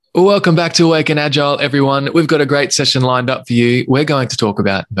Welcome back to Awake and Agile, everyone. We've got a great session lined up for you. We're going to talk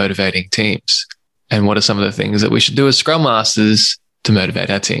about motivating teams and what are some of the things that we should do as Scrum Masters to motivate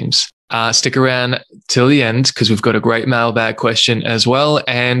our teams. Stick around till the end because we've got a great mailbag question as well.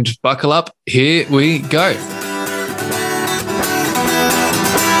 And buckle up. Here we go.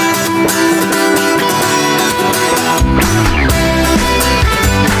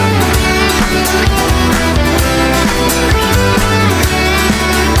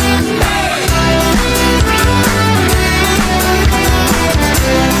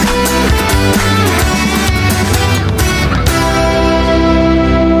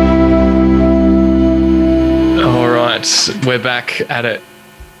 We're back at it.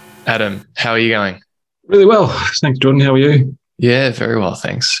 Adam, how are you going? Really well. Thanks, Jordan. How are you? Yeah, very well,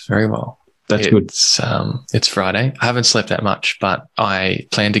 thanks. Very well. That's good. It's Friday. I haven't slept that much, but I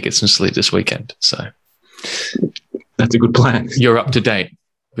plan to get some sleep this weekend. So that's a good plan. You're up to date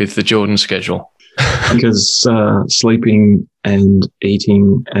with the Jordan schedule. Because sleeping and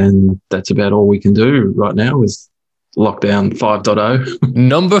eating, and that's about all we can do right now with lockdown 5.0.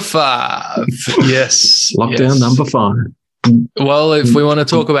 Number 5. Yes. Lockdown number 5. Well, if we want to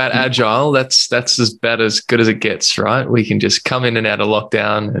talk about agile, that's about as good as it gets, right? We can just come in and out of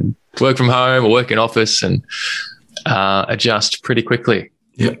lockdown and work from home or work in office and adjust pretty quickly.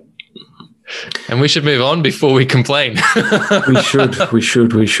 Yeah. And we should move on before we complain. We should.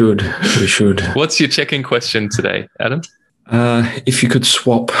 What's your check-in question today, Adam? If you could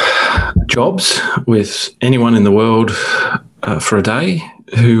swap jobs with anyone in the world for a day,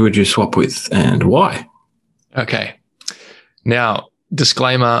 who would you swap with and why? Okay. Now,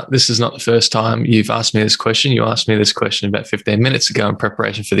 disclaimer, this is not the first time you've asked me this question. You asked me this question about 15 minutes ago in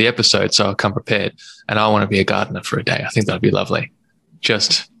preparation for the episode, so I'll come prepared. And I want to be a gardener for a day. I think that'd be lovely.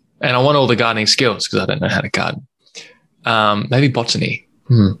 And I want all the gardening skills because I don't know how to garden. Maybe botany.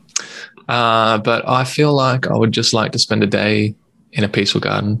 But I feel like I would just like to spend a day in a peaceful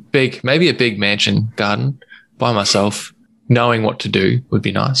garden. Maybe a big mansion garden by myself. Knowing what to do would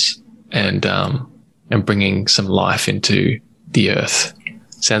be nice. And bringing some life into the earth.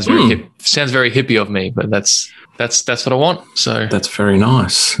 Sounds very hippie of me, but that's what I want. So that's very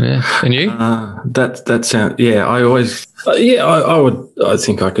nice. Yeah. And you? That sounds. Yeah, I always. I would. I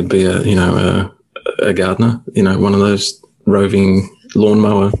think I could be a gardener. One of those roving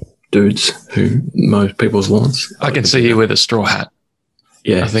lawnmower dudes who mows people's lawns. I can see you with a straw hat.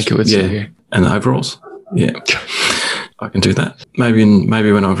 Yeah, I think it would see you. And overalls. Yeah, I can do that.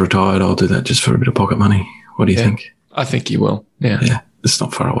 Maybe when I've retired, I'll do that just for a bit of pocket money. What do you think? I think you will. Yeah, it's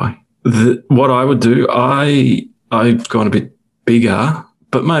not far away. What I would do, I've gone a bit bigger,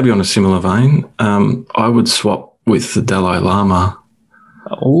 but maybe on a similar vein. I would swap with the Dalai Lama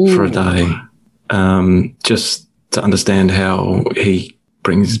for a day, just to understand how he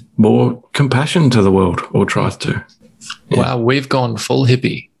brings more compassion to the world, or tries to. Yeah. Wow, we've gone full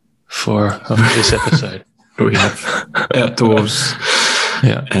hippie for this episode. We have outdoors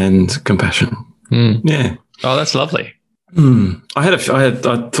and compassion. Yeah. Oh, that's lovely. I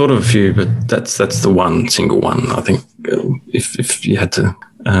thought of a few, but that's the one single one. I think if you had to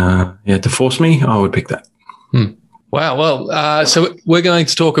force me, I would pick that. Wow. Well, so we're going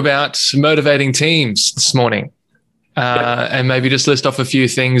to talk about motivating teams this morning, and maybe just list off a few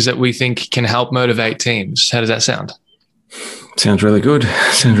things that we think can help motivate teams. How does that sound? Sounds really good.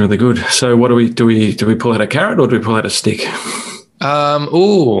 So what do we pull out a carrot or do we pull out a stick?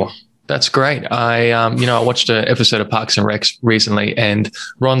 That's great. I watched an episode of Parks and Rec recently, and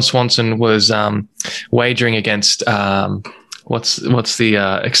Ron Swanson was wagering against what's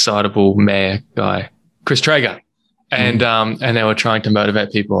the excitable mayor guy, Chris Traeger, and they were trying to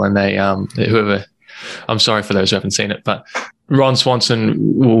motivate people, and they whoever. I'm sorry for those who haven't seen it, but Ron Swanson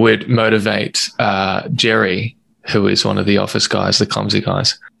would motivate Jerry, who is one of the office guys, the clumsy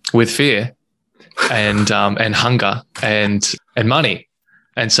guys, with fear and hunger and money.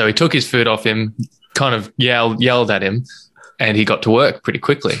 And so he took his food off him, kind of yelled at him, and he got to work pretty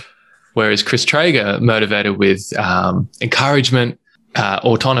quickly. Whereas Chris Traeger motivated with encouragement,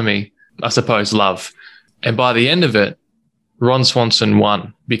 autonomy, I suppose, love. And by the end of it, Ron Swanson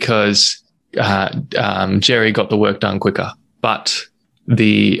won because Jerry got the work done quicker. But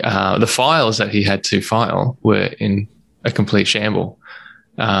the files that he had to file were in a complete shamble.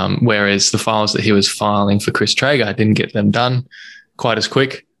 Whereas the files that he was filing for Chris Traeger didn't get them done quite as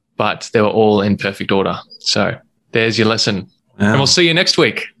quick, but they were all in perfect order. So there's your lesson. Wow. And we'll see you next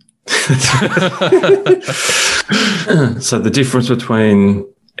week. So the difference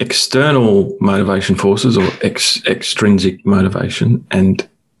between external motivation forces or extrinsic motivation and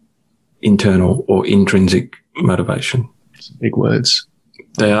internal or intrinsic motivation. Big words.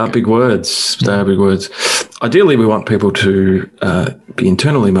 They are big words. They are big words. Ideally, we want people to be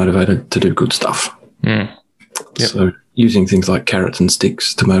internally motivated to do good stuff. Yep. So using things like carrots and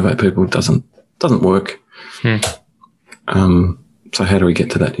sticks to motivate people doesn't work. So how do we get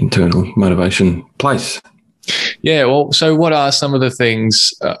to that internal motivation place? Yeah, well, so what are some of the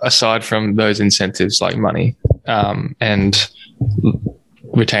things aside from those incentives like money and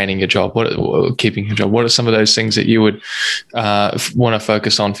retaining your job, keeping your job? What are some of those things that you would want to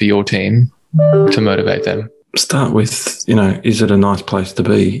focus on for your team to motivate them? Start with, is it a nice place to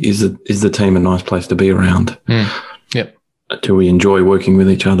be? Is the team a nice place to be around? Yep. Do we enjoy working with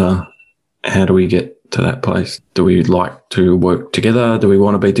each other? How do we get to that place? Do we like to work together? Do we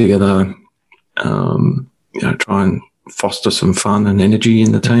want to be together? Try and foster some fun and energy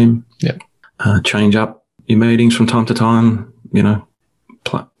in the team. Yep. Change up your meetings from time to time,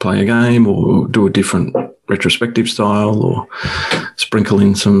 play a game or do a different retrospective style or sprinkle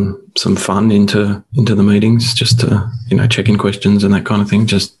in some fun into the meetings just to, check in questions and that kind of thing,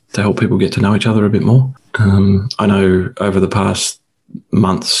 just to help people get to know each other a bit more. I know over the past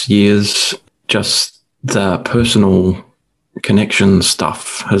months, years, just the personal connection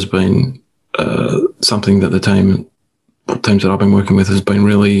stuff has been something that the teams that I've been working with has been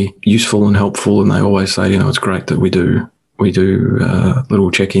really useful and helpful. And they always say, it's great that we do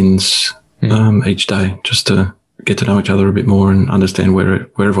little check-ins each day just to get to know each other a bit more and understand where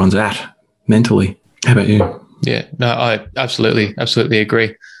everyone's at mentally. How about you? Yeah, no, I absolutely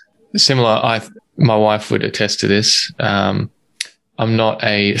agree. Similar, my wife would attest to this. I'm not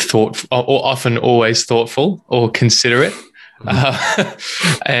a or often always thoughtful or considerate.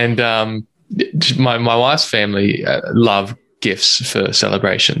 And my wife's family love gifts for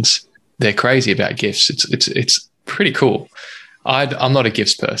celebrations. They're crazy about gifts. It's pretty cool. I'm not a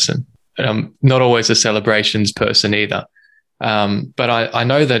gifts person, and I'm not always a celebrations person either. But I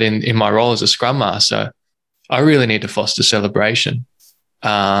know that in my role as a Scrum Master, I really need to foster celebration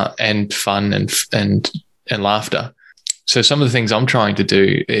and fun and laughter. So some of the things I'm trying to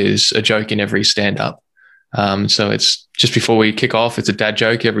do is a joke in every stand-up. So it's just before we kick off, it's a dad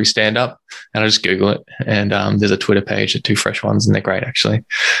joke every stand-up, and I just Google it. And there's a Twitter page at Two Fresh Ones, and they're great, actually.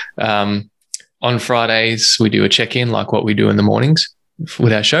 On Fridays, we do a check-in like what we do in the mornings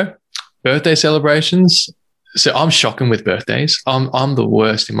with our show. Birthday celebrations. So I'm shocking with birthdays. I'm the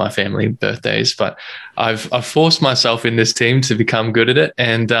worst in my family birthdays, but I've forced myself in this team to become good at it.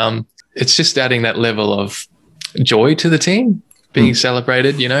 And it's just adding that level of joy to the team, being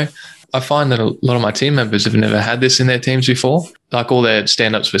celebrated, I find that a lot of my team members have never had this in their teams before. Like all their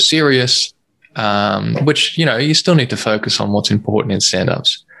stand-ups were serious, which, you still need to focus on what's important in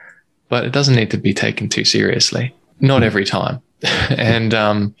stand-ups, but it doesn't need to be taken too seriously. Not every time. And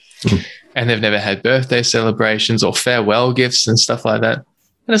they've never had birthday celebrations or farewell gifts and stuff like that.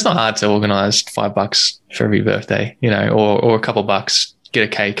 And it's not hard to organize $5 for every birthday, or a couple bucks, get a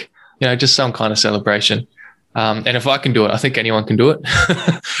cake, just some kind of celebration. And if I can do it, I think anyone can do it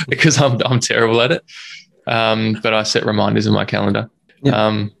because I'm terrible at it. But I set reminders in my calendar.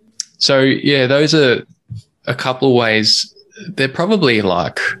 Yeah. Those are a couple of ways. They're probably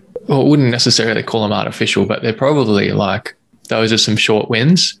like, I wouldn't necessarily call them artificial, but they're probably like, those are some short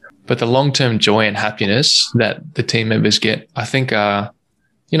wins. But the long-term joy and happiness that the team members get, I think,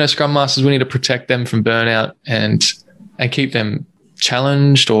 Scrum Masters, we need to protect them from burnout and keep them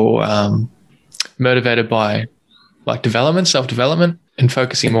challenged or motivated by like self-development, and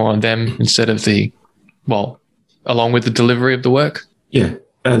focusing more on them instead of along with the delivery of the work. Yeah.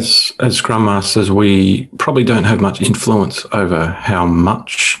 As Scrum Masters, we probably don't have much influence over how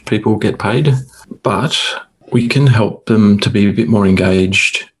much people get paid, but we can help them to be a bit more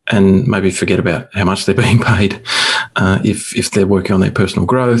engaged and maybe forget about how much they're being paid if they're working on their personal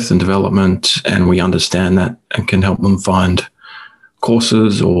growth and development, and we understand that and can help them find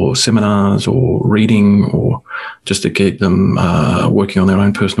courses or seminars or reading, or just to keep them working on their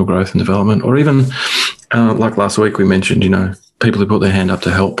own personal growth and development. Or even like last week we mentioned, people who put their hand up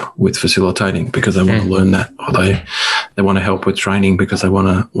to help with facilitating because they want to learn that, or they want to help with training because they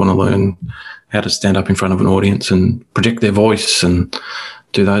want to learn how to stand up in front of an audience and project their voice and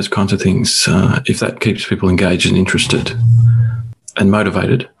do those kinds of things. If that keeps people engaged and interested and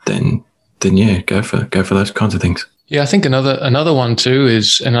motivated, then yeah, go for those kinds of things. Yeah, I think another one too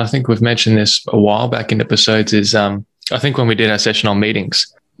is, and I think we've mentioned this a while back in episodes, is I think when we did our session on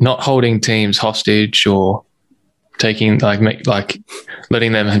meetings, not holding teams hostage or taking like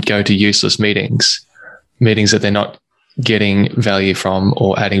letting them go to useless meetings that they're not getting value from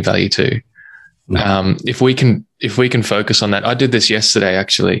or adding value to. If we can focus on that. I did this yesterday,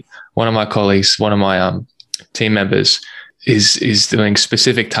 actually. One of my colleagues, one of my team members, is doing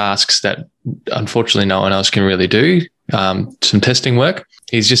specific tasks that unfortunately no one else can really do. Some testing work.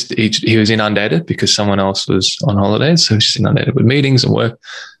 He was inundated because someone else was on holidays, so he's just inundated with meetings and work.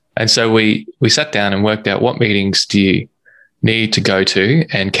 And so we sat down and worked out what meetings do you need to go to,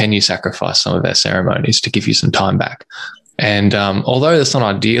 and can you sacrifice some of our ceremonies to give you some time back? And although that's not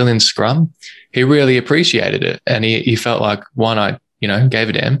ideal in Scrum, he really appreciated it, and he felt like, one, I gave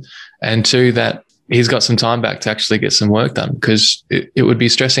a damn, and two, that he's got some time back to actually get some work done, because it would be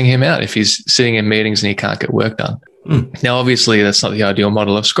stressing him out if he's sitting in meetings and he can't get work done. Now, obviously, that's not the ideal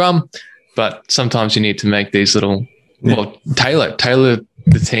model of Scrum, but sometimes you need to make these little, tailor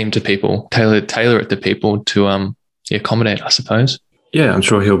the team to people, tailor it to people to accommodate, I suppose. Yeah, I'm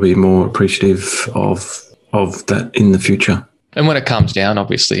sure he'll be more appreciative of that in the future. And when it calms down,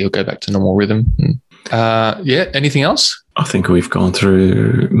 obviously, he'll go back to normal rhythm. Anything else? I think we've gone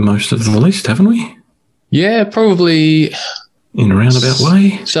through most of the list, haven't we? Yeah, probably. In a roundabout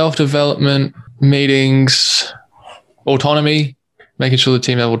way. Self-development, meetings, autonomy, making sure the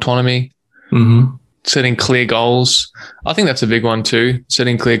team have autonomy, setting clear goals. I think that's a big one too,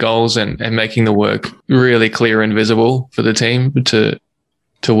 setting clear goals and making the work really clear and visible for the team to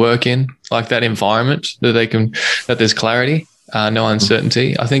work in, like that environment that there's clarity, no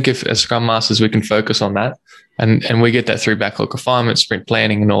uncertainty. I think if as Scrum Masters we can focus on that and we get that through backlog refinement, sprint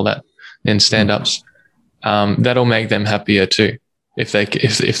planning and all that, and stand-ups, that'll make them happier too if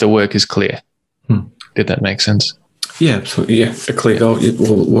the work is clear. Did that make sense? Yeah, absolutely. Yeah, a clear goal.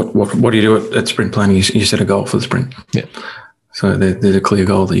 What do you do at sprint planning? You set a goal for the sprint. Yeah. So there's a clear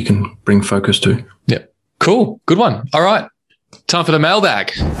goal that you can bring focus to. Yeah. Cool. Good one. All right. Time for the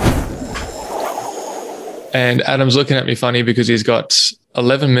mailbag. And Adam's looking at me funny because he's got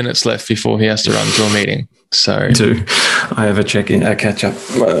 11 minutes left before he has to run to a meeting. So I have a catch up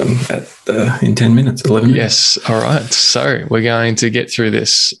in 10 minutes, 11 Yes. minutes. All right. So we're going to get through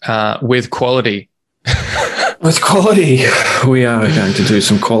this with quality. With quality, we are going to do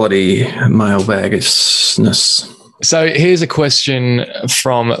some quality mailbagishness. So here's a question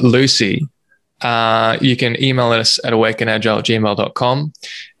from Lucy. You can email us at awakenagile@gmail.com.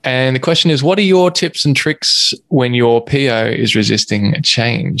 And the question is, what are your tips and tricks when your PO is resisting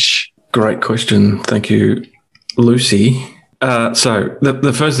change? Great question. Thank you, Lucy. So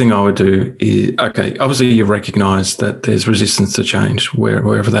the first thing I would do is, obviously you recognise that there's resistance to change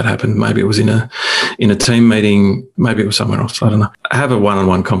wherever that happened. Maybe it was in a team meeting, maybe it was somewhere else. I don't know. Have a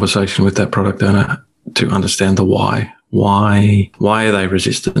one-on-one conversation with that product owner to understand the why. Why are they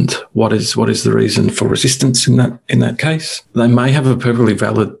resistant? What is the reason for resistance in that case? They may have a perfectly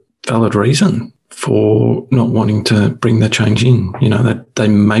valid reason for not wanting to bring the change in. That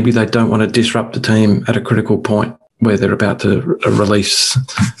maybe they don't want to disrupt the team at a critical point where they're about to release,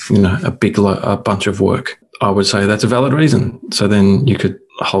 a bunch of work. I would say that's a valid reason. So then you could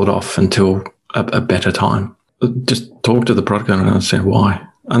hold off until a better time. Just talk to the product owner and understand why.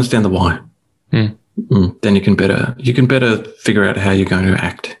 Understand the why. Then you can better figure out how you're going to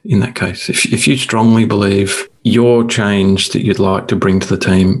act in that case. If you strongly believe your change that you'd like to bring to the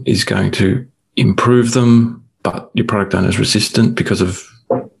team is going to improve them, but your product owner is resistant because of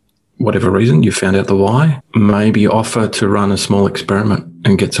whatever reason, you found out the why, maybe offer to run a small experiment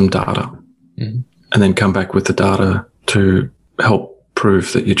and get some data and then come back with the data to help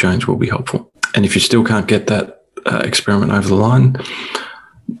prove that your change will be helpful. And if you still can't get that experiment over the line,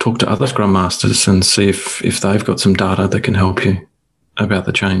 talk to other Scrum Masters and see if they've got some data that can help you about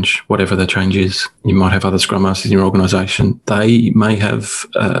the change, whatever the change is. You might have other Scrum Masters in your organisation. They may have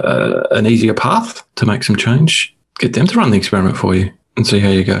an easier path to make some change. Get them to run the experiment for you and see how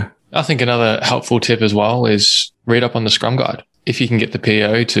you go. I think another helpful tip as well is read up on the Scrum Guide. If you can get the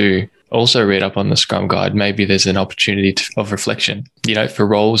PO to also read up on the Scrum Guide, maybe there's an opportunity of reflection, for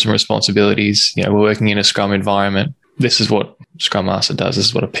roles and responsibilities. We're working in a Scrum environment. This is what Scrum Master does. This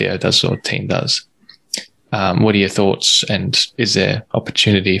is what a PO does, this is what a team does. What are your thoughts? And is there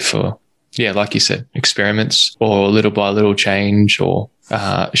opportunity for, like you said, experiments or little by little change or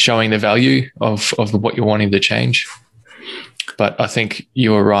showing the value of what you're wanting to change? But I think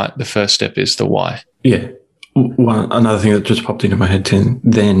you were right. The first step is the why. Yeah. Another thing that just popped into my head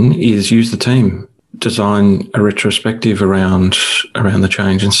then is use the team. Design a retrospective around the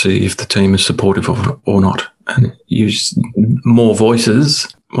change and see if the team is supportive of it or not. And use more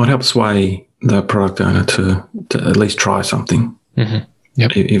voices might help sway the product owner to at least try something,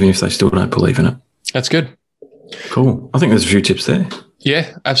 Yep. Even if they still don't believe in it. That's good. Cool. I think there's a few tips there.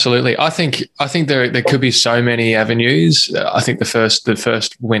 Yeah, absolutely. I think there could be so many avenues. I think the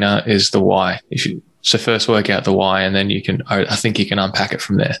first winner is the why. So first work out the why, and then I think you can unpack it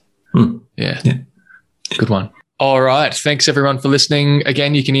from there. Yeah. Good one. All right. Thanks, everyone, for listening.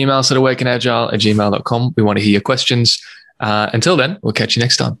 Again, you can email us at awakenagile@gmail.com. We want to hear your questions. Until then, we'll catch you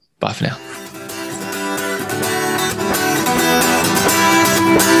next time. Bye for now.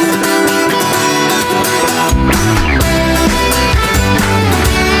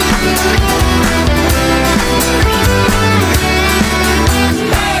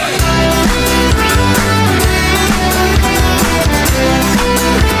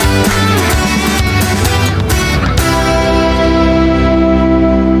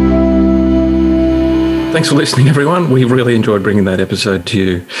 Thanks for listening, everyone. We really enjoyed bringing that episode to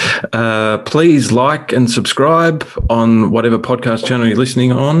you. Please like and subscribe on whatever podcast channel you're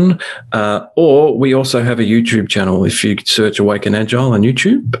listening on, or we also have a YouTube channel. If you search Awaken Agile on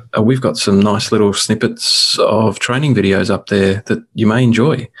YouTube, we've got some nice little snippets of training videos up there that you may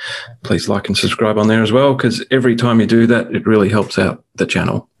enjoy. Please like and subscribe on there as well, because every time you do that, it really helps out the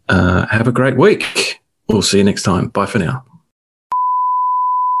channel. Have a great week. We'll see you next time. Bye for now.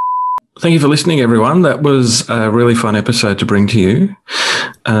 Thank you for listening, everyone. That was a really fun episode to bring to you.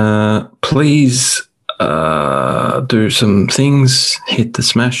 Please do some things. Hit the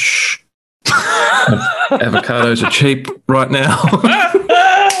smash. Avocados are cheap right now.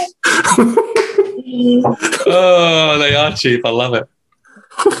 Oh, they are cheap. I love it.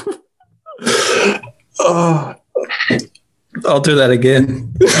 Oh, I'll do that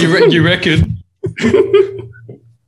again. You reckon?